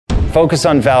Focus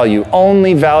on value.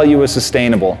 Only value is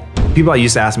sustainable. People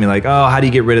used to ask me like, oh, how do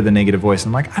you get rid of the negative voice? And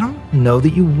I'm like, I don't know that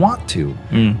you want to.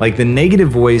 Like the negative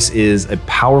voice is a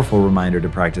powerful reminder to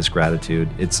practice gratitude.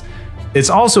 It's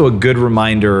also a good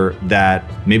reminder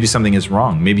that maybe something is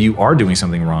wrong. Maybe you are doing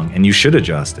something wrong and you should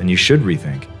adjust and you should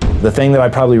rethink. The thing that I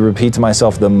probably repeat to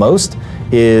myself the most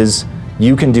is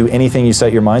you can do anything you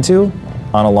set your mind to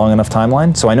on a long enough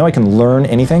timeline. So I know I can learn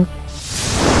anything.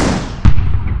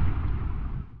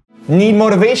 Need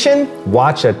motivation?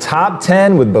 Watch a Top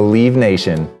 10 with Believe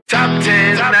Nation. Top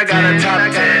 10, I got a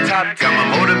top 10. Got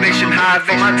my motivation high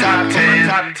for my top 10.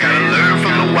 Gotta learn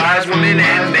from the wise women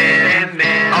and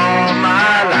men. All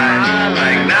my life,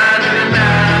 like 9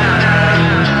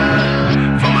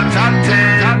 for my top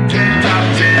 10, top 10,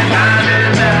 9.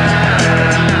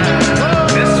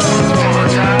 This one's for my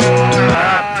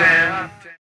top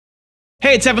 10.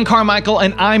 Hey, it's Evan Carmichael,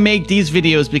 and I make these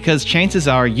videos because chances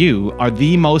are you are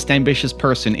the most ambitious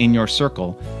person in your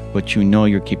circle, but you know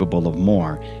you're capable of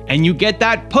more. And you get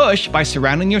that push by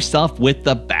surrounding yourself with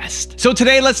the best. So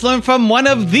today, let's learn from one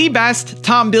of the best,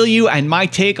 Tom Bilyeu, and my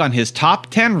take on his top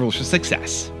 10 rules for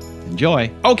success.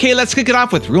 Enjoy. Okay, let's kick it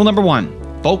off with rule number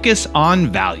 1. Focus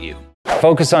on value.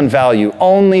 Focus on value.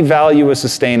 Only value is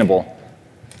sustainable.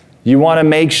 You want to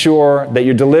make sure that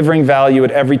you're delivering value at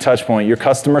every touch point. Your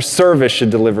customer service should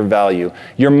deliver value.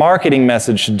 Your marketing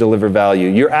message should deliver value.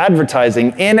 Your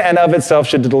advertising in and of itself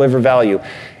should deliver value.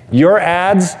 Your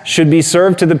ads should be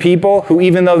served to the people who,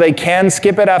 even though they can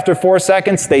skip it after 4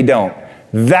 seconds, they don't.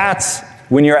 That's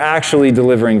when you're actually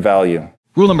delivering value.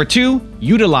 Rule number 2,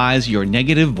 utilize your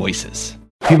negative voices.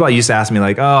 People used to ask me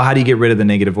like, oh, how do you get rid of the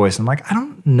negative voice? And I'm like, I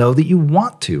don't know that you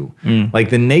want to. Like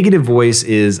the negative voice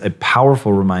is a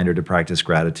powerful reminder to practice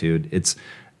gratitude.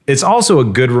 It's also a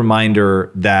good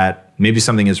reminder that maybe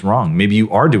something is wrong. Maybe you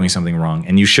are doing something wrong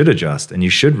and you should adjust and you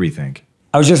should rethink.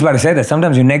 I was just about to say that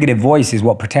sometimes your negative voice is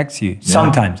what protects you.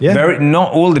 Sometimes. Yeah.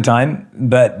 Not all the time,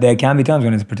 but there can be times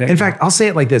when it's protecting. In fact, I'll say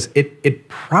it like this. It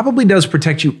probably does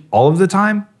protect you all of the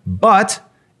time, but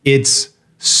it's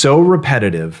so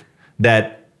repetitive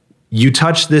that you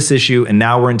touch this issue and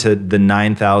now we're into the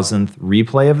 9,000th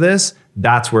replay of this.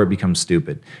 That's where it becomes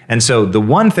stupid. And so the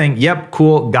one thing, yep,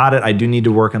 cool, got it. I do need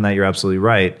to work on that. You're absolutely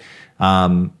right.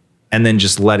 And then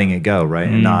just letting it go, right?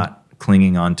 And not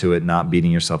clinging onto it, not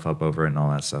beating yourself up over it and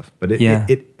all that stuff. But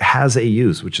it has a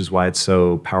use, which is why it's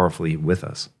so powerfully with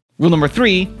us. Rule number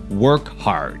 3, work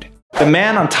hard. The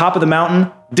man on top of the mountain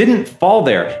didn't fall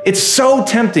there. It's so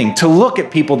tempting to look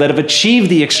at people that have achieved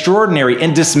the extraordinary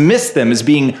and dismiss them as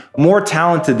being more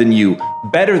talented than you,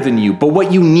 better than you. But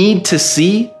what you need to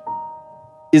see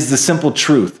is the simple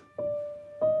truth.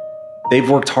 They've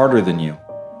worked harder than you.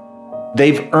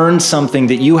 They've earned something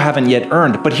that you haven't yet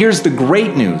earned. But here's the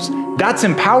great news. That's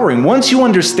empowering. Once you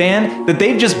understand that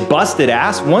they've just busted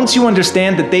ass, once you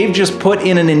understand that they've just put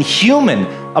in an inhuman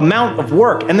amount of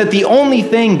work, and that the only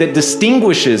thing that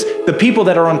distinguishes the people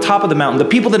that are on top of the mountain, the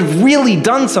people that have really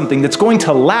done something that's going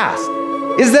to last,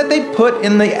 is that they put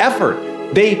in the effort.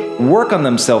 They work on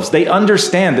themselves. They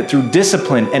understand that through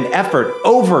discipline and effort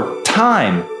over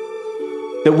time,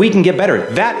 that we can get better.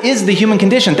 That is the human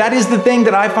condition. That is the thing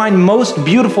that I find most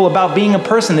beautiful about being a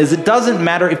person, is it doesn't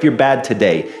matter if you're bad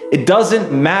today. It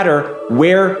doesn't matter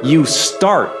where you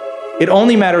start. It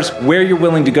only matters where you're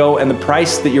willing to go and the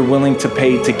price that you're willing to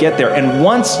pay to get there. And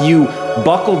once you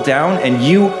buckle down and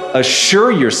you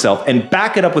assure yourself and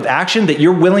back it up with action that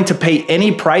you're willing to pay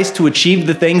any price to achieve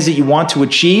the things that you want to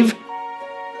achieve,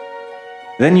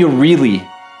 then you'll really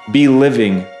be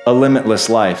living a limitless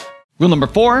life. Rule number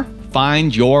 4,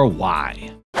 find your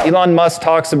why. Elon Musk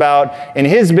talks about, in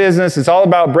his business, it's all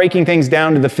about breaking things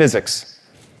down to the physics.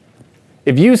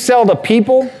 If you sell to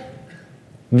people,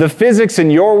 the physics in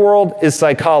your world is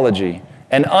psychology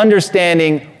and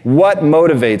understanding what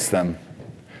motivates them.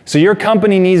 So your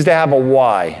company needs to have a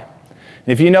why.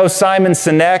 If you know Simon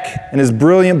Sinek and his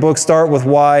brilliant book, Start With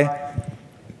Why,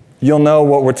 you'll know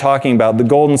what we're talking about, the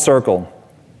golden circle.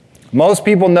 Most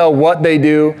people know what they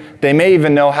do. They may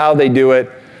even know how they do it,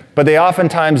 but they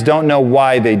oftentimes don't know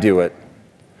why they do it.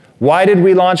 Why did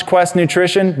we launch Quest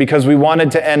Nutrition? Because we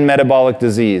wanted to end metabolic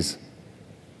disease.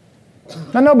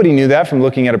 Now, nobody knew that from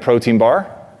looking at a protein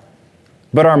bar,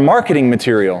 but our marketing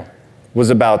material was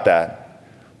about that.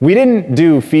 We didn't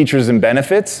do features and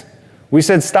benefits. We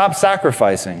said, stop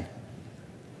sacrificing.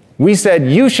 We said,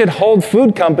 you should hold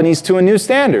food companies to a new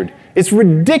standard. It's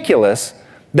ridiculous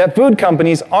that food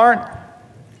companies aren't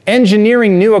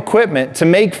engineering new equipment to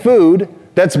make food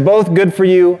that's both good for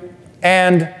you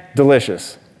and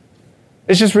delicious.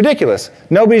 It's just ridiculous.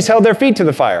 Nobody's held their feet to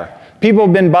the fire. People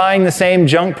have been buying the same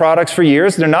junk products for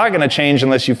years. They're not going to change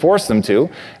unless you force them to.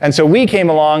 And so we came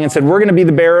along and said, we're going to be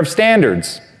the bearer of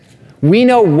standards. We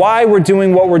know why we're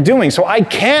doing what we're doing. So I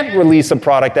can't release a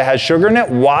product that has sugar in it.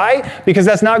 Why? Because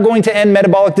that's not going to end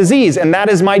metabolic disease, and that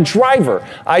is my driver.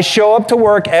 I show up to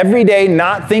work every day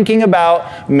not thinking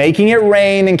about making it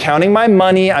rain and counting my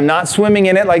money. I'm not swimming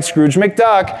in it like Scrooge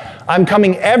McDuck. I'm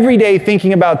coming every day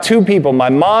thinking about two people, my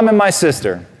mom and my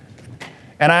sister.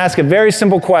 And I ask a very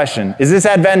simple question. Is this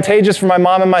advantageous for my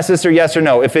mom and my sister? Yes or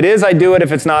no? If it is, I do it.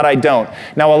 If it's not, I don't.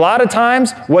 Now, a lot of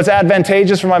times, what's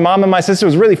advantageous for my mom and my sister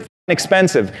was really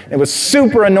expensive. It was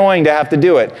super annoying to have to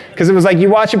do it because it was like you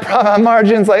watch a profit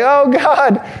margin, it's like, oh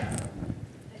God.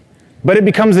 But it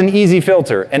becomes an easy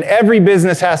filter, and every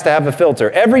business has to have a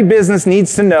filter. Every business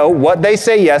needs to know what they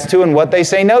say yes to and what they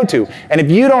say no to. And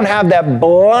if you don't have that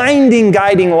blinding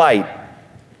guiding light,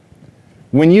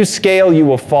 when you scale, you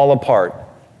will fall apart.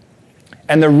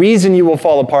 And the reason you will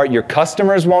fall apart, your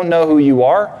customers won't know who you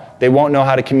are. They won't know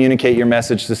how to communicate your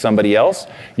message to somebody else.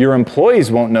 Your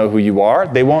employees won't know who you are.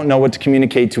 They won't know what to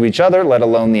communicate to each other, let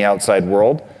alone the outside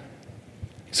world.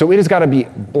 So it has got to be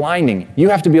blinding. You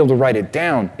have to be able to write it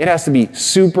down. It has to be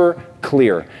super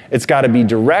clear. It's got to be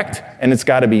direct, and it's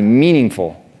got to be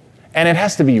meaningful. And it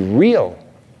has to be real.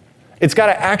 It's got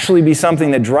to actually be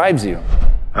something that drives you. All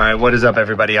right, what is up,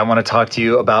 everybody? I want to talk to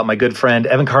you about my good friend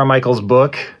Evan Carmichael's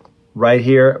book, right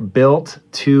here, Built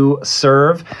to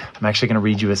Serve. I'm actually going to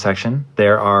read you a section.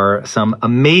 There are some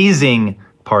amazing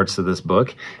parts to this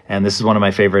book, and this is one of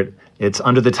my favorite. It's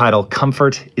under the title,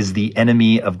 Comfort is the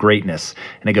Enemy of Greatness.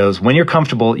 And it goes, when you're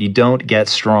comfortable, you don't get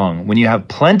strong. When you have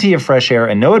plenty of fresh air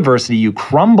and no adversity, you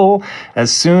crumble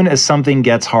as soon as something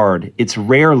gets hard. It's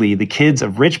rarely the kids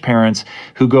of rich parents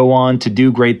who go on to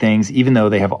do great things, even though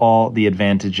they have all the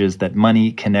advantages that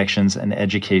money, connections, and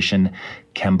education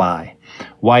can buy.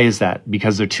 Why is that?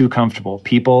 Because they're too comfortable.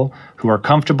 People who are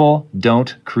comfortable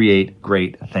don't create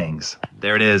great things.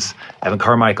 There it is. Evan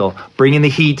Carmichael bringing the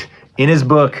heat in his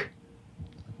book,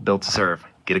 Built to Serve.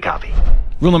 Get a copy.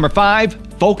 Rule number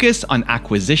 5, focus on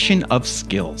acquisition of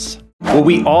skills. What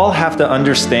we all have to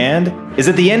understand is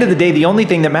at the end of the day, the only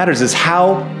thing that matters is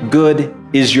how good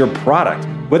is your product.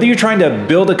 Whether you're trying to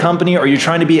build a company or you're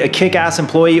trying to be a kick-ass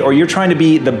employee or you're trying to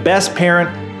be the best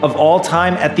parent of all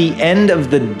time, at the end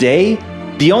of the day,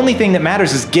 the only thing that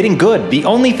matters is getting good. The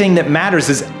only thing that matters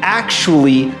is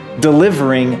actually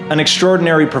delivering an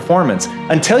extraordinary performance.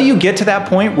 Until you get to that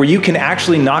point where you can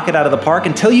actually knock it out of the park,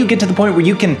 until you get to the point where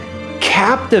you can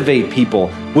captivate people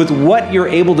with what you're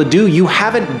able to do, you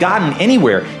haven't gotten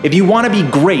anywhere. If you want to be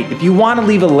great, if you want to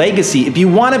leave a legacy, if you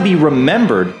want to be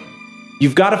remembered,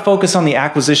 you've got to focus on the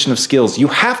acquisition of skills. You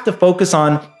have to focus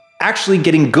on actually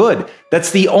getting good.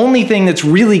 That's the only thing that's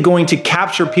really going to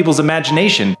capture people's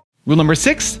imagination. Rule number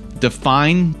 6,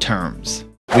 define terms.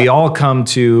 We all come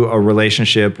to a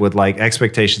relationship with like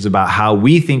expectations about how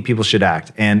we think people should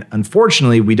act. And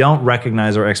unfortunately, we don't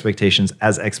recognize our expectations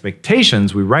as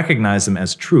expectations. We recognize them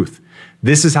as truth.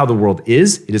 This is how the world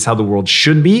is. It is how the world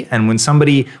should be. And when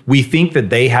we think that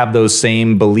they have those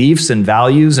same beliefs and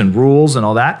values and rules and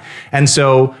all that. And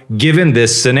so given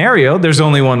this scenario, there's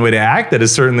only one way to act. That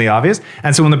is certainly obvious.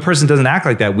 And so when the person doesn't act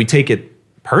like that, we take it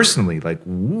personally, like,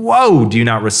 whoa, do you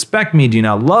not respect me? Do you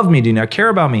not love me? Do you not care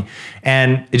about me?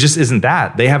 And it just isn't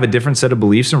that. They have a different set of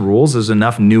beliefs and rules. There's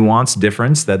enough nuance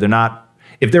difference that they're not,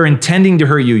 if they're intending to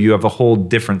hurt you, you have a whole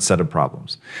different set of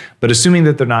problems. But assuming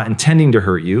that they're not intending to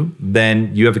hurt you,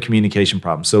 then you have a communication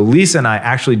problem. So Lisa and I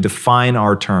actually define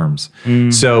our terms.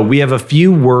 So we have a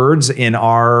few words in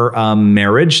our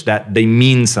marriage that they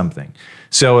mean something.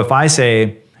 So if I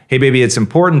say, hey, baby, it's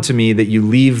important to me that you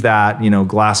leave that,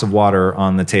 glass of water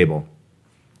on the table,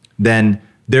 then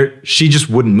she just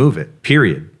wouldn't move it,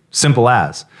 period. Simple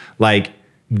as. Like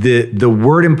the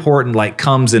word important like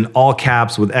comes in all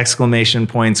caps with exclamation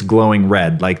points glowing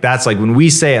red. Like that's like when we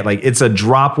say it, like it's a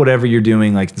drop whatever you're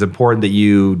doing, like it's important that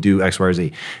you do X, Y, or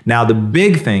Z. Now the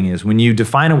big thing is when you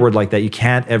define a word like that, you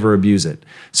can't ever abuse it.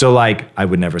 So like I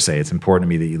would never say it's important to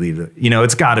me that you leave it.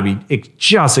 It's gotta be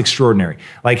just extraordinary.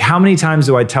 Like how many times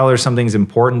do I tell her something's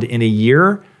important in a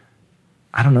year?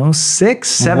 I don't know, 6,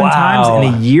 7 times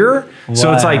in a year. Wow.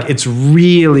 So it's like, it's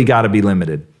really gotta be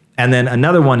limited. And then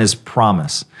another one is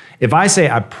promise. If I say,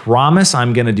 I promise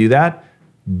I'm gonna do that,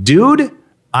 dude,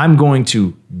 I'm going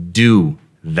to do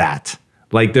that.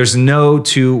 Like there's no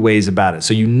two ways about it.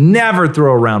 So you never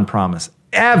throw around promise,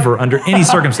 ever, under any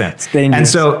circumstance. And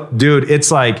so, dude,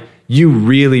 it's like, you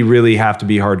really, really have to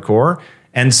be hardcore.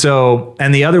 And so,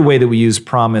 and the other way that we use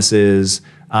promise is,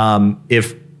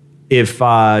 if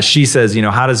she says,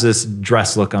 how does this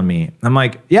dress look on me? I'm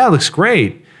like, yeah, it looks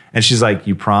great. And she's like,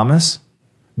 you promise?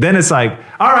 Then it's like,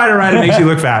 all right, it makes you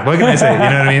look fat. What can I say? You know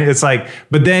what I mean? It's like,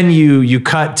 but then you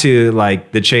cut to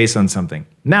like the chase on something.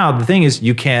 Now, the thing is,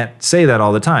 you can't say that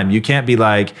all the time. You can't be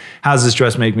like, how's this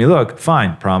dress make me look?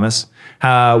 Fine, promise.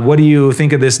 What do you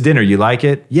think of this dinner? You like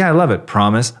it? Yeah, I love it,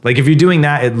 promise. Like if you're doing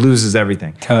that, it loses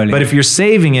everything. Totally. But if you're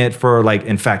saving it for like,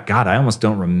 in fact, God, I almost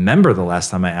don't remember the last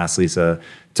time I asked Lisa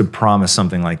to promise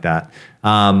something like that.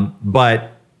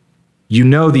 But you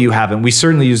know that you haven't. We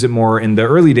certainly use it more in the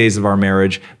early days of our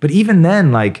marriage. But even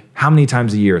then, like how many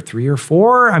times a year? 3 or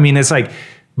 4? I mean, it's like,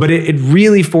 but it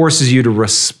really forces you to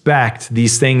respect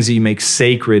these things that you make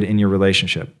sacred in your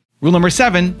relationship. Rule number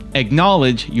 7,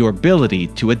 acknowledge your ability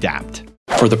to adapt.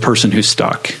 For the person who's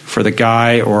stuck, for the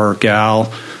guy or gal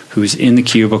who's in the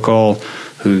cubicle,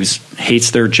 who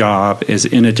hates their job, is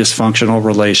in a dysfunctional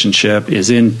relationship, is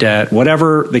in debt,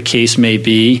 whatever the case may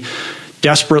be,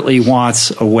 desperately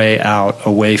wants a way out,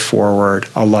 a way forward,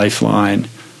 a lifeline.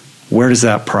 Where does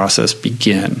that process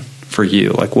begin for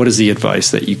you? Like, what is the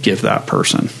advice that you give that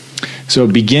person? So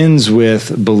it begins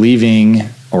with believing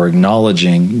or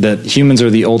acknowledging that humans are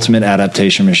the ultimate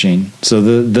adaptation machine. So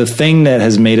the thing that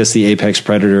has made us the apex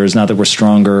predator is not that we're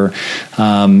stronger.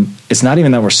 It's not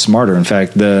even that we're smarter. In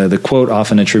fact, the quote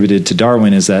often attributed to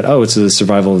Darwin is that, it's the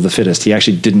survival of the fittest. He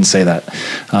actually didn't say that.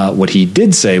 What he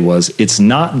did say was, it's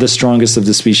not the strongest of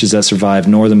the species that survive,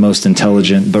 nor the most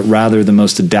intelligent, but rather the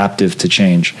most adaptive to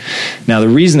change. Now, the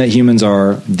reason that humans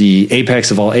are the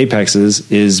apex of all apexes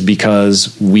is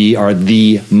because we are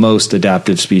the most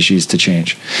adaptive species to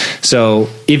change. So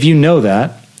if you know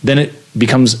that, then it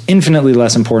becomes infinitely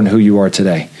less important who you are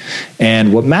today.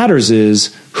 And what matters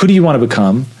is, who do you want to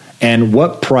become? And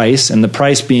what price, and the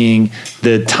price being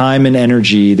the time and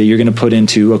energy that you're going to put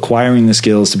into acquiring the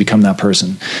skills to become that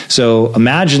person. So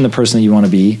imagine the person that you want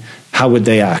to be. How would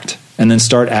they act? And then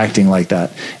start acting like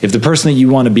that. If the person that you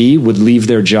want to be would leave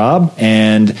their job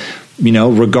and,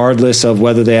 regardless of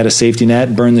whether they had a safety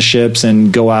net, burn the ships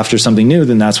and go after something new,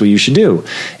 then that's what you should do.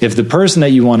 If the person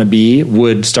that you want to be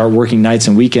would start working nights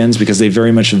and weekends because they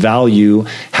very much value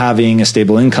having a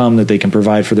stable income that they can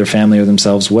provide for their family or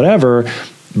themselves, whatever,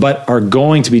 but are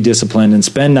going to be disciplined and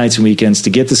spend nights and weekends to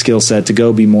get the skill set to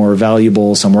go be more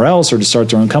valuable somewhere else or to start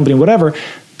their own company, whatever,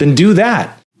 then do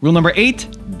that. Rule number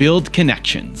 8, build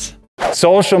connections.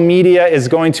 Social media is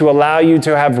going to allow you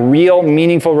to have real,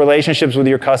 meaningful relationships with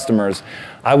your customers.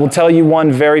 I will tell you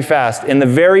one very fast. In the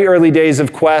very early days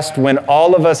of Quest, when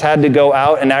all of us had to go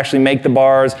out and actually make the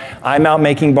bars, I'm out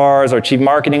making bars, our chief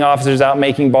marketing officer's out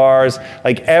making bars,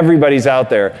 like everybody's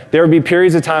out there. There would be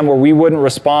periods of time where we wouldn't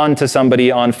respond to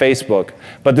somebody on Facebook.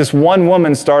 But this one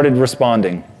woman started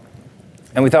responding.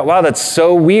 And we thought, wow, that's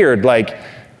so weird. Like,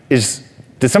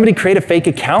 did somebody create a fake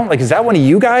account? Like, is that one of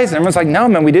you guys? And everyone's like, no,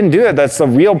 man, we didn't do that. That's a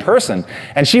real person.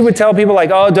 And she would tell people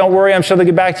like, oh, don't worry, I'm sure they'll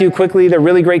get back to you quickly. They're a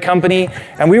really great company.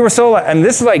 And we were and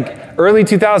this is like early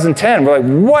 2010. We're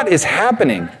like, what is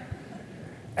happening?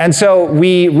 And so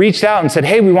we reached out and said,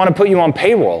 hey, we want to put you on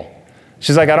payroll.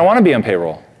 She's like, I don't want to be on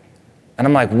payroll. And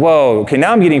I'm like, whoa, okay,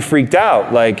 now I'm getting freaked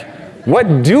out. Like,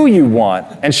 what do you want?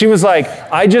 And she was like,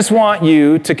 I just want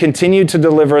you to continue to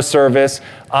deliver a service.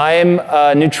 I'm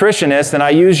a nutritionist and I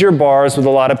use your bars with a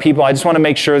lot of people. I just want to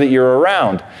make sure that you're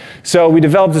around. So we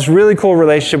developed this really cool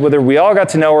relationship with her. We all got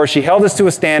to know her. She held us to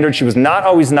a standard. She was not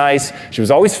always nice. She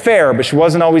was always fair, but she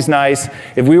wasn't always nice.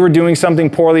 If we were doing something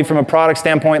poorly from a product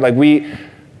standpoint, like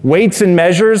weights and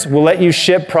measures will let you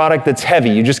ship product that's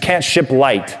heavy. You just can't ship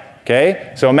light.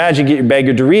 Okay? So imagine you get your bag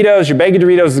of Doritos. Your bag of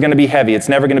Doritos is going to be heavy. It's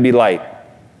never going to be light.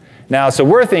 Now, so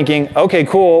we're thinking, okay,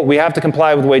 cool, we have to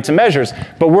comply with weights and measures,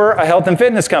 but we're a health and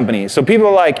fitness company. So people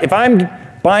are like, if I'm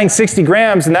buying 60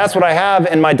 grams and that's what I have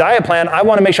in my diet plan, I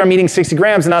want to make sure I'm eating 60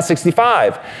 grams and not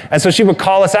 65. And so she would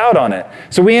call us out on it.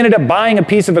 So we ended up buying a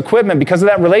piece of equipment because of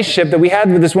that relationship that we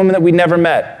had with this woman that we'd never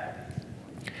met.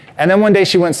 And then one day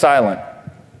she went silent.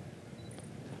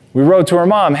 We wrote to her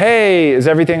mom, hey, is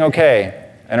everything okay?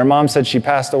 And her mom said she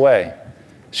passed away.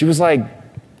 She was like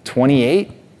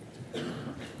 28.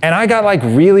 And I got like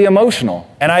really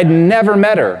emotional. And I'd never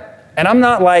met her. And I'm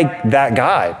not like that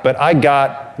guy, but I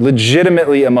got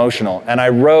legitimately emotional. And I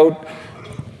wrote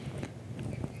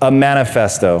a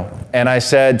manifesto. And I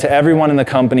said to everyone in the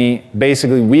company,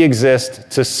 basically, we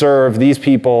exist to serve these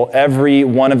people. Every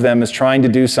one of them is trying to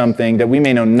do something that we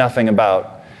may know nothing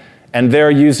about. And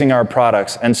they're using our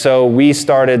products. And so we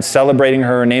started celebrating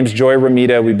her. Her name's Joy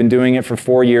Ramita. We've been doing it for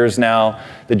 4 years now.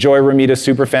 The Joy Ramita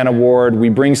Superfan Award. We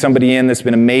bring somebody in that's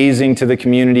been amazing to the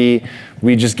community.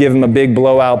 We just give them a big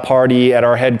blowout party at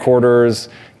our headquarters,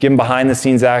 give them behind the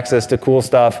scenes access to cool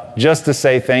stuff, just to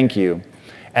say thank you.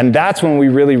 And that's when we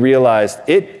really realized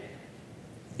it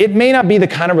it may not be the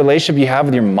kind of relationship you have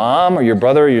with your mom or your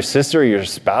brother or your sister or your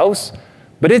spouse,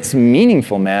 but it's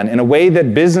meaningful, man, in a way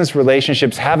that business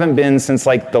relationships haven't been since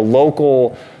like the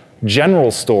local general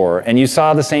store and you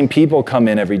saw the same people come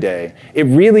in every day. It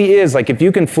really is like, if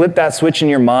you can flip that switch in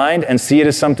your mind and see it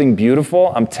as something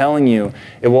beautiful, I'm telling you,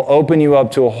 it will open you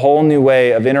up to a whole new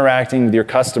way of interacting with your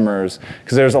customers,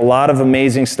 because there's a lot of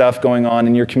amazing stuff going on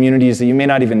in your communities that you may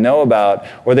not even know about,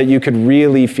 or that you could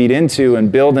really feed into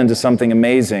and build into something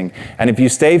amazing. And if you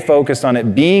stay focused on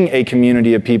it being a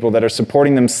community of people that are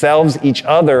supporting themselves, each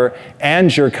other,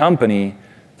 and your company,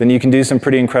 then you can do some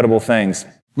pretty incredible things.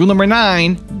 Rule number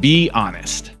 9, be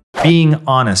honest. Being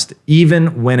honest,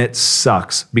 even when it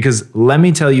sucks. Because let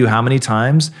me tell you how many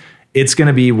times it's going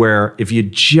to be where if you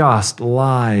just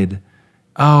lied,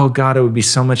 oh God, it would be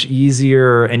so much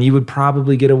easier and you would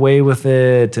probably get away with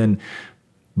it.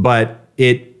 But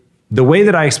the way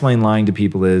that I explain lying to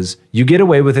people is you get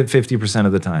away with it 50%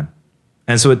 of the time.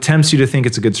 And so it tempts you to think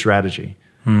it's a good strategy.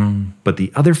 But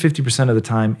the other 50% of the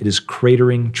time, it is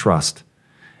cratering trust.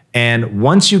 And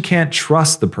once you can't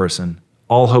trust the person,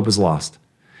 all hope is lost.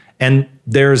 And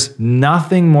there's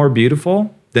nothing more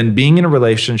beautiful than being in a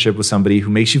relationship with somebody who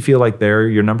makes you feel like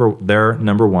they're number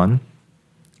one,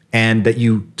 and that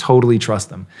you totally trust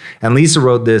them. And Lisa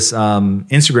wrote this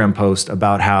Instagram post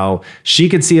about how she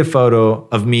could see a photo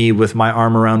of me with my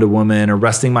arm around a woman, or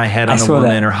resting my head on a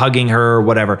woman, or hugging her, or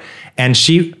whatever. And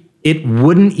it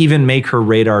wouldn't even make her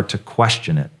radar to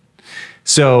question it.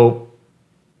 So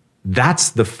that's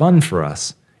the fun for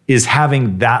us, is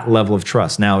having that level of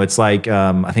trust. Now, it's like,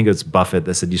 I think it's Buffett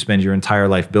that said you spend your entire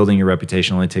life building your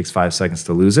reputation, only takes 5 seconds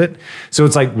to lose it. So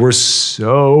it's like, we're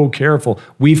so careful.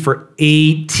 For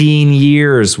 18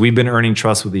 years, we've been earning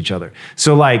trust with each other.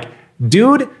 So like,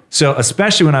 dude, so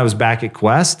especially when I was back at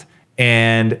Quest,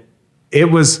 and it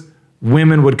was,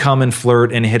 women would come and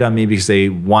flirt and hit on me because they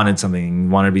wanted something,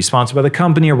 wanted to be sponsored by the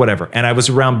company or whatever. And I was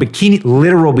around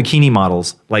literal bikini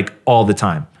models like all the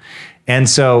time. And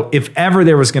so if ever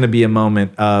there was going to be a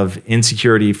moment of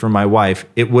insecurity for my wife,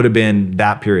 it would have been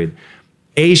that period.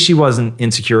 A, she wasn't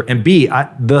insecure. And B,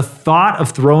 the thought of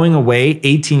throwing away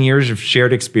 18 years of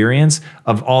shared experience,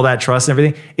 of all that trust and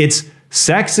everything,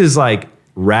 sex is like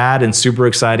rad and super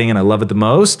exciting and I love it the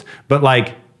most. But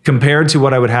like, compared to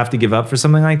what I would have to give up for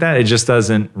something like that, it just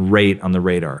doesn't rate on the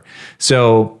radar.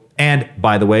 So, and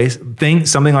by the way,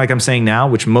 something like I'm saying now,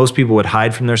 which most people would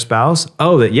hide from their spouse,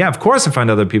 yeah, of course I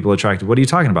find other people attractive. What are you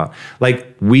talking about?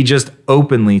 Like, we just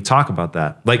openly talk about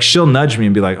that. Like, she'll nudge me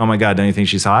and be like, oh my God, don't you think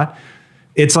she's hot?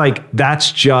 It's like,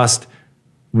 that's just,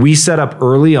 we set up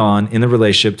early on in the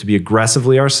relationship to be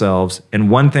aggressively ourselves. And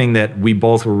one thing that we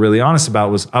both were really honest about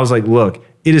was, I was like, look,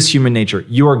 it is human nature.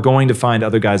 You are going to find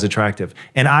other guys attractive.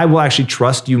 And I will actually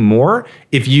trust you more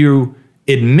if you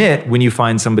admit when you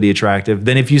find somebody attractive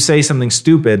than if you say something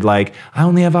stupid like, I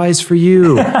only have eyes for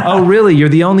you. Oh, really? You're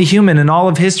the only human in all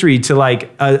of history to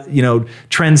like,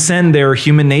 transcend their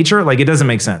human nature? Like, it doesn't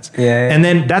make sense. Yeah. And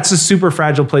then that's a super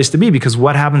fragile place to be, because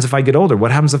what happens if I get older?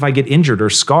 What happens if I get injured or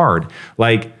scarred?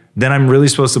 Like, then I'm really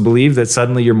supposed to believe that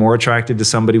suddenly you're more attracted to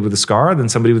somebody with a scar than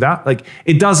somebody without? Like,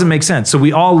 it doesn't make sense. So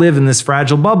we all live in this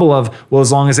fragile bubble of, well,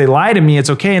 as long as they lie to me, it's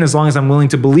okay. And as long as I'm willing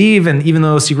to believe, and even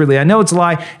though secretly I know it's a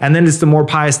lie, and then it's the more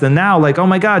pious than thou, like, oh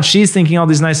my God, she's thinking all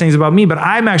these nice things about me, but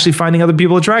I'm actually finding other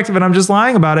people attractive and I'm just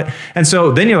lying about it. And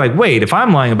so then you're like, wait, if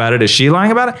I'm lying about it, is she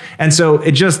lying about it? And so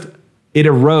it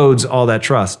erodes all that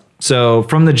trust. So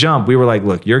from the jump, we were like,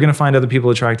 look, you're going to find other people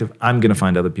attractive. I'm going to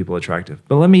find other people attractive.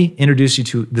 But let me introduce you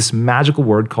to this magical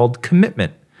word called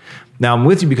commitment. Now, I'm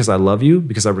with you because I love you,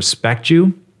 because I respect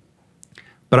you,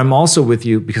 but I'm also with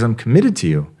you because I'm committed to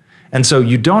you. And so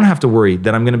you don't have to worry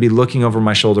that I'm going to be looking over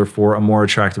my shoulder for a more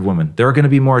attractive woman. There are going to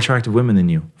be more attractive women than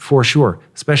you, for sure,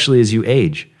 especially as you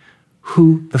age.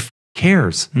 Who the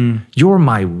cares? You're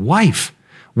my wife.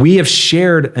 We have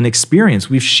shared an experience.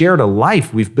 We've shared a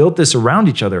life. We've built this around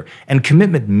each other. And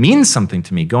commitment means something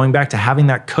to me, going back to having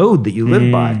that code that you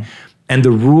live by. And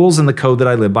the rules and the code that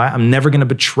I live by, I'm never going to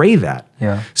betray that.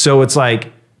 Yeah. So it's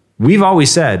like, we've always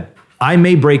said, I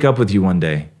may break up with you one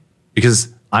day,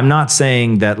 because I'm not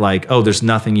saying that like, oh, there's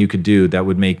nothing you could do that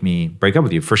would make me break up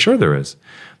with you. For sure there is.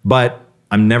 But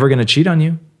I'm never going to cheat on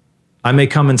you. I may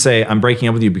come and say, I'm breaking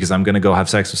up with you because I'm going to go have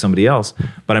sex with somebody else,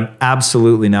 but I'm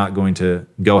absolutely not going to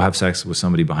go have sex with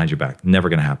somebody behind your back. Never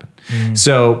going to happen.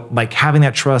 So like, having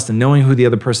that trust and knowing who the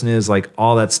other person is, like,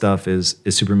 all that stuff is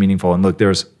super meaningful. And look,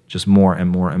 there's just more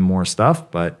and more and more stuff,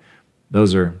 but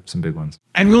those are some big ones.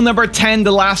 And rule number 10,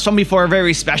 the last one before a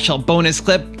very special bonus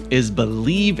clip, is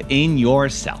believe in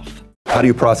yourself. How do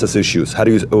you process issues?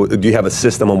 Do you have a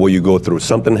system on what you go through?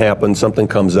 Something happens, something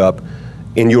comes up.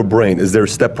 in your brain, is there a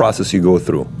step process you go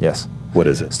through? Yes. What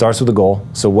is it? Starts with a goal.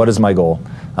 So what is my goal?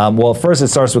 Well, first it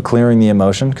starts with clearing the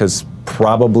emotion, because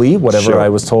probably whatever I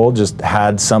was told just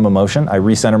had some emotion. I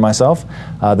recenter myself.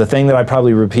 The thing that I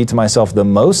probably repeat to myself the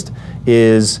most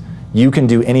is, you can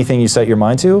do anything you set your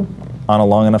mind to on a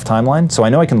long enough timeline. So I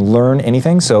know I can learn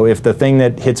anything. So if the thing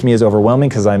that hits me is overwhelming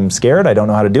because I'm scared, I don't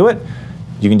know how to do it,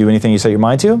 you can do anything you set your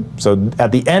mind to. So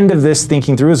at the end of this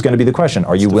thinking through is going to be the question,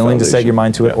 are you willing to set your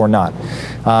mind to it or not?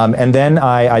 And then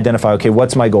I identify, okay,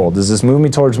 what's my goal? Does this move me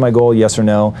towards my goal, yes or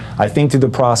no? I think through the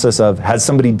process of, has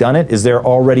somebody done it? Is there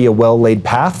already a well-laid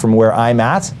path from where I'm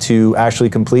at to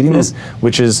actually completing this?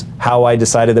 Which is how I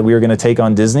decided that we were going to take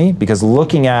on Disney, because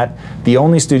looking at the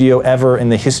only studio ever in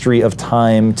the history of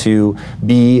time to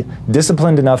be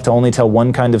disciplined enough to only tell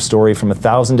one kind of story from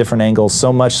 1,000 different angles,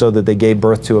 so much so that they gave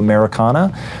birth to Americana,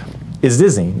 is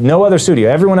Disney. No other studio.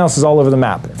 Everyone else is all over the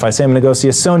map. If I say I'm going to go see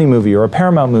a Sony movie or a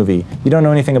Paramount movie, you don't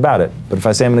know anything about it. But if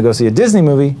I say I'm going to go see a Disney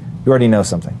movie, you already know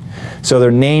something. So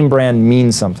their name brand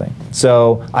means something.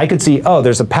 So I could see, oh,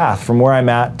 there's a path from where I'm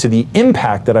at to the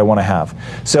impact that I want to have.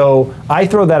 So I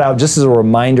throw that out just as a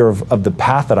reminder of the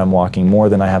path that I'm walking, more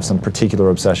than I have some particular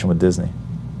obsession with Disney.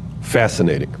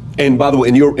 Fascinating. And by the way,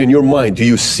 in your mind, do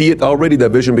you see it already, that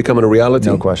vision becoming a reality?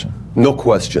 No question. No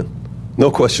question. No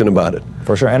question about it.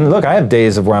 For sure. And look, I have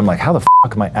days of where I'm like, how the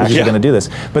fuck am I actually going to do this?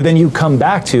 But then you come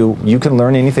back to, you can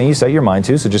learn anything you set your mind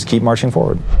to, so just keep marching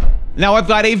forward. Now I've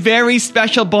got a very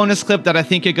special bonus clip that I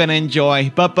think you're going to enjoy.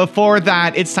 But before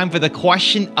that, it's time for the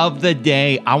question of the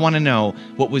day. I want to know,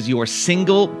 what was your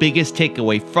single biggest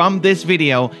takeaway from this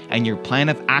video and your plan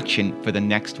of action for the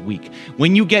next week?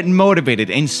 When you get motivated,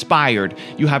 inspired,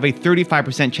 you have a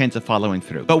 35% chance of following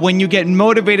through. But when you get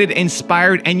motivated,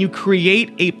 inspired, and you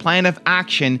create a plan of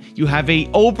action, you have a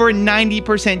over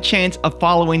 90% chance of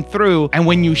following through. And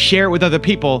when you share it with other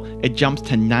people, it jumps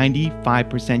to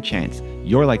 95% chance.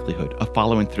 Your likelihood of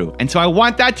following through. And so I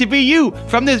want that to be you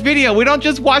from this video. We don't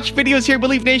just watch videos here,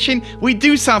 Believe Nation. We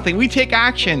do something. We take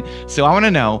action. So I want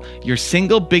to know your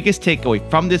single biggest takeaway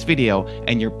from this video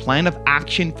and your plan of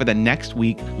action for the next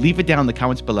week. Leave it down in the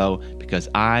comments below, because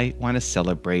I want to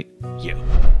celebrate you.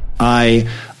 I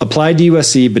applied to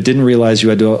USC, but didn't realize you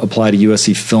had to apply to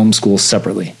USC Film School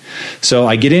separately. So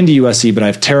I get into USC, but I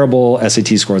have terrible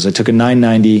SAT scores. I took a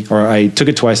 990, or I took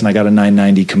it twice and I got a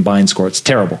 990 combined score. It's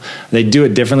terrible. They do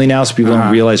it differently now, so people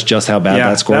don't realize just how bad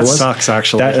that score was. That sucks,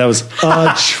 actually. That was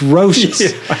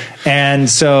atrocious. And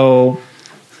so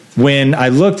when I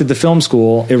looked at the film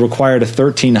school, it required a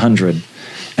 1300.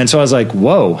 And so I was like,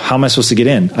 whoa, how am I supposed to get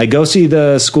in? I go see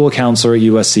the school counselor at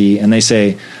USC, and they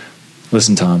say,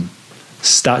 listen, Tom,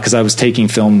 stop, because I was taking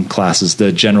film classes,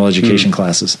 the general education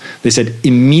classes. They said,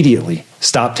 immediately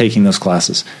stop taking those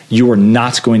classes. You are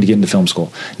not going to get into film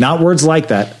school. Not words like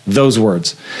that, those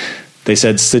words. They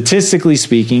said, statistically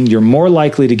speaking, you're more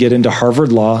likely to get into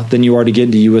Harvard Law than you are to get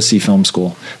into USC Film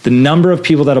School. The number of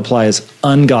people that apply is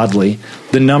ungodly.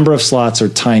 The number of slots are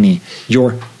tiny.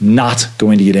 You're not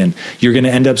going to get in. You're going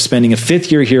to end up spending a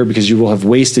 5th year here because you will have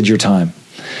wasted your time.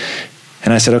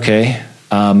 And I said, okay,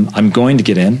 I'm going to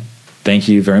get in. Thank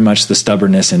you very much, the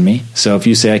stubbornness in me. So if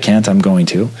you say I can't, I'm going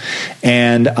to.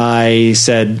 And I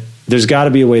said, there's got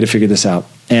to be a way to figure this out.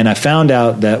 And I found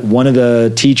out that one of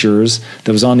the teachers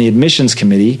that was on the admissions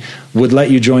committee would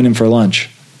let you join him for lunch.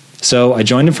 So I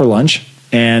joined him for lunch,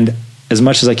 and as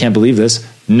much as I can't believe this,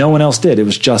 no one else did. It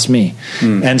was just me.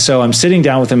 And so I'm sitting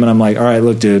down with him, and I'm like, all right,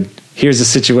 look, dude, here's the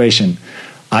situation.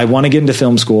 I want to get into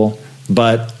film school,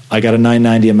 but I got a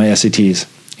 990 on my SATs.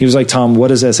 He was like, Tom, what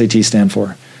does SAT stand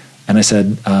for? And I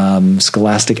said,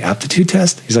 Scholastic Aptitude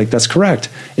Test? He's like, that's correct.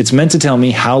 It's meant to tell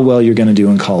me how well you're going to do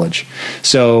in college.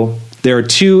 So there are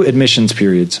 2 admissions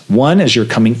periods. One is you're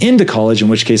coming into college, in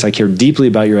which case I care deeply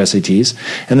about your SATs.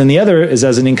 And then the other is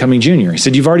as an incoming junior. He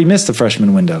said, you've already missed the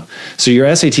freshman window, so your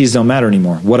SATs don't matter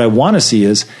anymore. What I want to see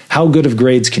is how good of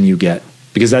grades can you get,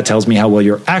 because that tells me how well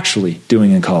you're actually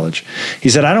doing in college.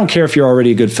 He said, I don't care if you're already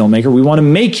a good filmmaker. We want to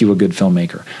make you a good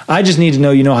filmmaker. I just need to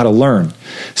know you know how to learn.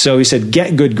 So he said,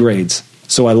 get good grades.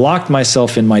 So I locked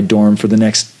myself in my dorm for the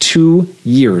next 2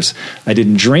 years. I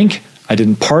didn't drink. I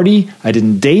didn't party. I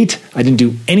didn't date. I didn't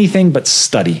do anything but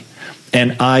study.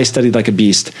 And I studied like a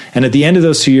beast. And at the end of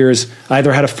those 2 years, I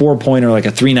either had a 4 or like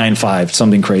a 395,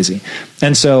 something crazy.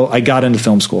 And so I got into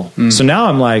film school. So now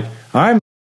I'm like, all right,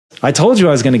 I told you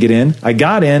I was going to get in. I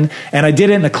got in, and I did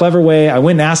it in a clever way. I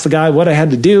went and asked the guy what I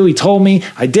had to do. He told me.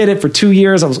 I did it for 2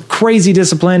 years. I was crazy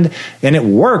disciplined, and it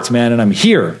worked, man, and I'm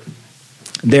here.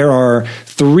 there are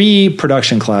 3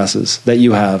 production classes that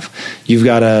you have. You've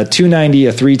got a 290,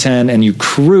 a 310, and you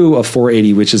crew a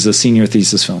 480, which is a senior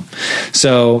thesis film.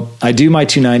 So I do my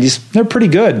 290s. They're pretty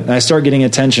good. I start getting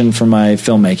attention from my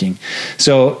filmmaking.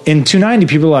 So in 290,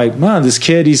 people are like, wow, this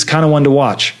kid, he's kind of one to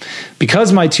watch.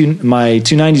 Because my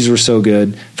 290s were so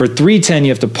good, for 310, you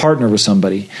have to partner with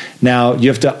somebody. Now, you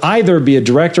have to either be a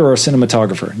director or a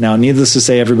cinematographer. Now, needless to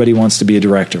say, everybody wants to be a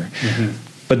director. Mm-hmm.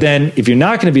 But then if you're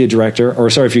not going to be a director, or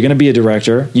sorry, if you're going to be a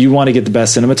director, you want to get the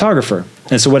best cinematographer.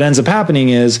 And so what ends up happening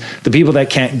is the people that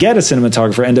can't get a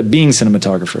cinematographer end up being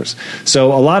cinematographers.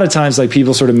 So a lot of times, like,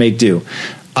 people sort of make do.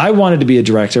 I wanted to be a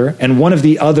director, and one of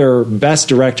the other best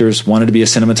directors wanted to be a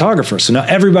cinematographer. So now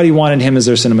everybody wanted him as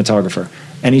their cinematographer,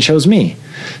 and he chose me.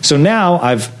 So now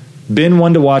I've been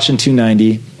one to watch in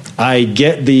 290. I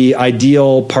get the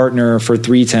ideal partner for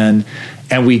 310,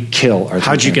 and we kill our 310.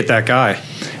 How'd you get that guy?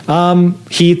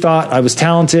 He thought I was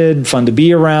talented, fun to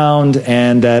be around,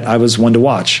 and that I was one to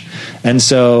watch. And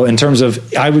so in terms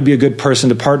of, I would be a good person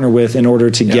to partner with in order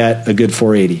to get a good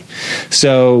 480.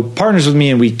 So partners with me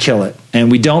and we kill it. And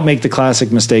we don't make the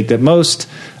classic mistake that most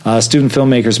student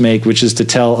filmmakers make, which is to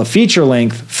tell a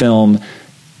feature-length film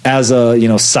as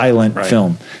a silent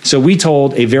film. So we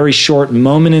told a very short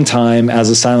moment in time as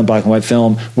a silent black and white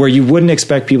film where you wouldn't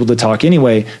expect people to talk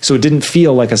anyway, so it didn't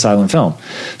feel like a silent film.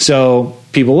 So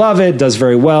people love it, does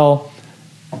very well.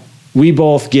 We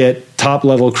both get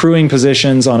top-level crewing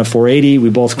positions on a 480.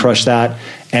 We both crush that.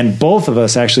 And both of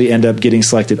us actually end up getting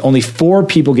selected. Only 4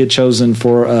 people get chosen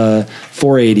for a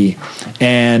 480.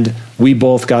 And we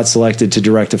both got selected to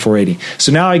direct a 480.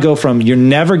 So now I go from, you're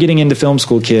never getting into film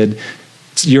school, kid,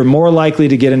 you're more likely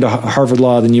to get into Harvard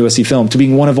Law than USC Film, to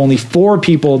being one of only 4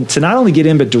 people to not only get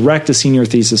in, but direct a senior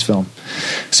thesis film.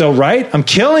 So, right, I'm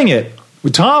killing it.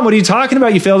 Tom, what are you talking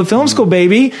about? You failed at film school,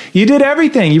 baby. You did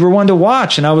everything. You were one to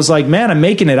watch. And I was like, man, I'm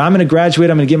making it. I'm going to graduate.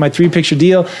 I'm going to get my 3-picture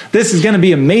deal. This is going to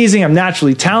be amazing. I'm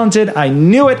naturally talented. I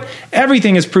knew it.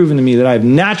 Everything has proven to me that I have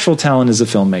natural talent as a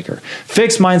filmmaker.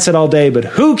 Fixed mindset all day, but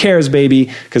who cares, baby?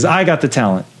 Because I got the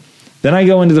talent. Then I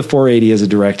go into the 480 as a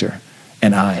director,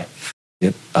 and I f***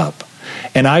 it up.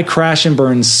 And I crash and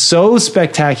burn so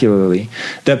spectacularly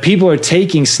that people are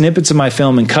taking snippets of my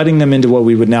film and cutting them into what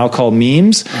we would now call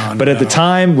memes. But at the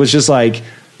time was just like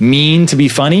mean to be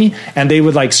funny. And they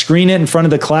would like screen it in front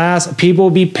of the class. People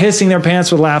would be pissing their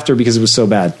pants with laughter because it was so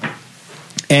bad.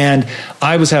 And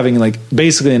I was having like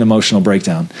basically an emotional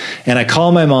breakdown. And I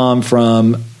call my mom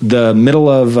from the middle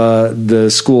of the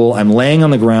school. I'm laying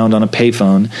on the ground on a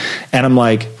payphone. And I'm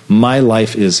like, my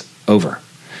life is over.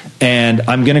 And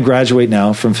I'm going to graduate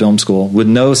now from film school with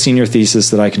no senior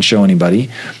thesis that I can show anybody.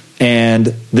 And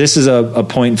this is a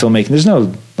point in filmmaking. There's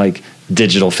no like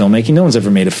digital filmmaking. No one's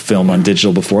ever made a film on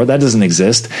digital before. That doesn't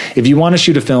exist. If you want to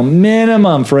shoot a film,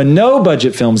 minimum for a no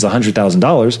budget film is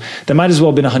 $100,000. That might as well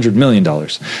have been $100 million.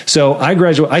 So I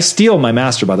graduate. I steal my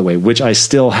master, by the way, which I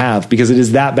still have because it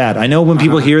is that bad. I know when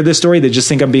people hear this story, they just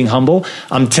think I'm being humble.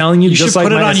 I'm telling you, just like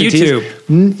put it on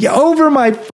YouTube. Over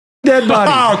my dead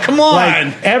body. Oh, come on.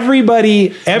 Like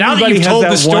everybody now that has told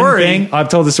that the story. one thing. I've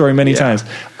told the story many times.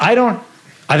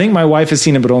 I think my wife has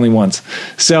seen it, but only once.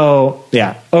 So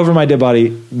yeah, over my dead body,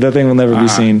 the thing will never be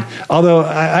seen. Although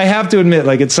I have to admit,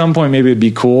 like at some point, maybe it'd be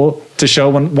cool to show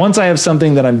once I have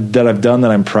something that I've done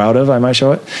that I'm proud of, I might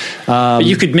show it. But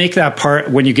you could make that part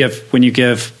when you give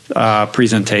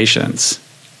presentations.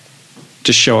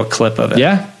 Just show a clip of it.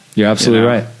 Yeah, you're absolutely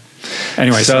right.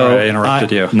 Anyway, sorry I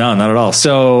interrupted you. No, not at all.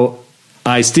 So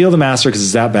I steal the master because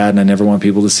it's that bad and I never want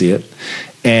people to see it.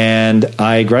 And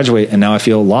I graduate and now I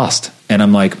feel lost. And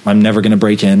I'm like, I'm never going to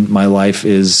break in. My life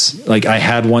is like, I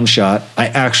had one shot. I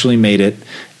actually made it.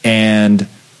 And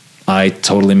I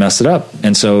totally messed it up.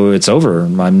 And so it's over.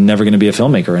 I'm never going to be a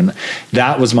filmmaker. And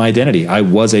that was my identity. I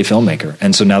was a filmmaker.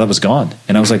 And so now that was gone.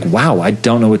 And I was like, wow, I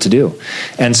don't know what to do.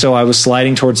 And so I was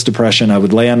sliding towards depression. I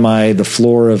would lay on the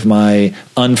floor of my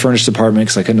unfurnished apartment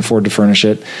because I couldn't afford to furnish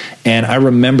it. And I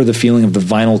remember the feeling of the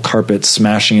vinyl carpet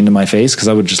smashing into my face because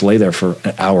I would just lay there for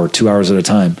an hour, 2 hours at a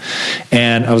time.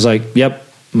 And I was like, yep,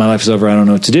 my life is over. I don't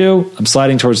know what to do. I'm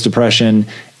sliding towards depression.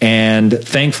 And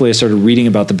thankfully, I started reading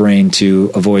about the brain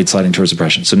to avoid sliding towards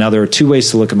depression. So now there are 2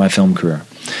 ways to look at my film career.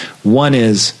 One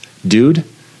is, dude,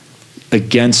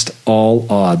 against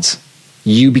all odds,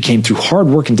 you became through hard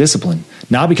work and discipline,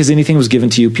 not because anything was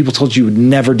given to you. People told you would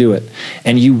never do it.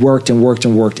 And you worked and worked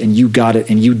and worked and you got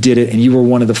it and you did it. And you were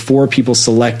one of the 4 people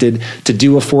selected to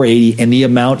do a 480. And the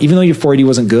amount, even though your 480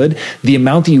 wasn't good, the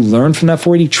amount that you learned from that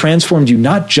 480 transformed you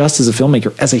not just as a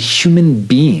filmmaker, as a human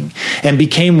being, and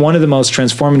became one of the most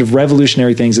transformative,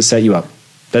 revolutionary things that set you up.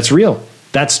 That's real.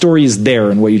 That story is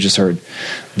there in what you just heard.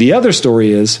 The other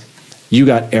story is, You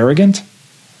got arrogant.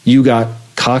 You got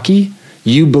cocky.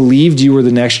 You believed you were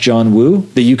the next John Woo,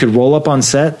 that you could roll up on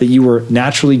set, that you were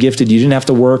naturally gifted, you didn't have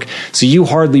to work. So you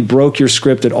hardly broke your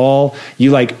script at all.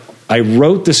 I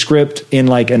wrote the script in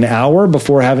like an hour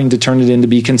before having to turn it in to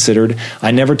be considered.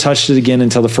 I never touched it again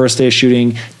until the first day of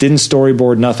shooting, didn't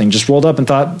storyboard, nothing. Just rolled up and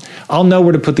thought, I'll know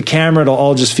where to put the camera. It'll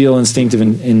all just feel instinctive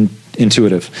and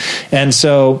intuitive. And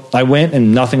so I went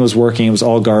and nothing was working. It was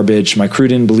all garbage. My crew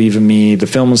didn't believe in me. The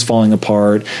film was falling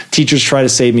apart. Teachers tried to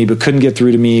save me, but couldn't get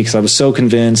through to me because I was so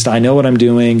convinced I know what I'm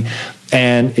doing.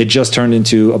 And it just turned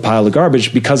into a pile of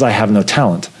garbage because I have no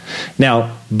talent.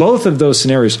 Now, both of those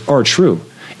scenarios are true.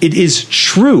 It is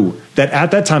true that at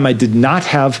that time I did not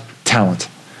have talent.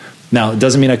 Now, it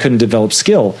doesn't mean I couldn't develop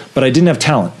skill, but I didn't have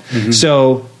talent. Mm-hmm.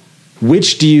 So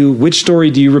which story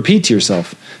do you repeat to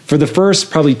yourself? For the first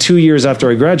probably 2 years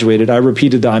after I graduated, I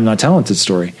repeated the I'm not talented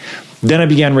story. Then I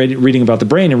began reading about the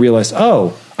brain and realized,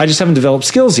 oh, I just haven't developed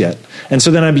skills yet. And so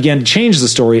then I began to change the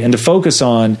story and to focus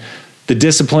on the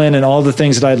discipline and all the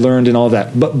things that I'd learned and all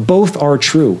that. But both are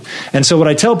true. And so what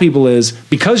I tell people is,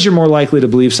 because you're more likely to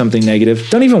believe something negative,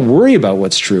 don't even worry about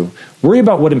what's true. Worry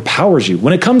about what empowers you.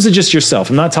 When it comes to just yourself,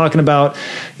 I'm not talking about,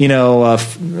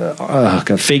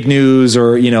 fake news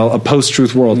or, a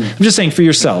post-truth world. I'm just saying for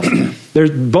yourself.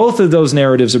 Both of those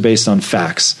narratives are based on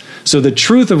facts. So the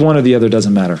truth of one or the other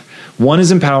doesn't matter. One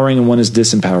is empowering and one is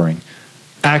disempowering.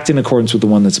 Act in accordance with the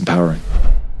one that's empowering.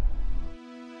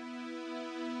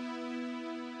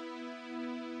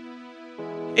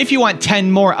 If you want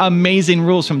 10 more amazing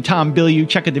rules from Tom Bilyeu,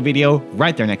 check out the video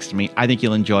right there next to me. I think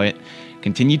you'll enjoy it.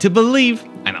 Continue to believe,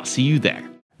 and I'll see you there.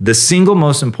 The single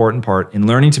most important part in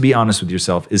learning to be honest with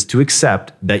yourself is to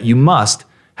accept that you must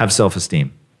have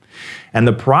self-esteem. And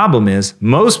the problem is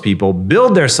most people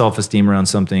build their self-esteem around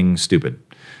something stupid.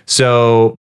 So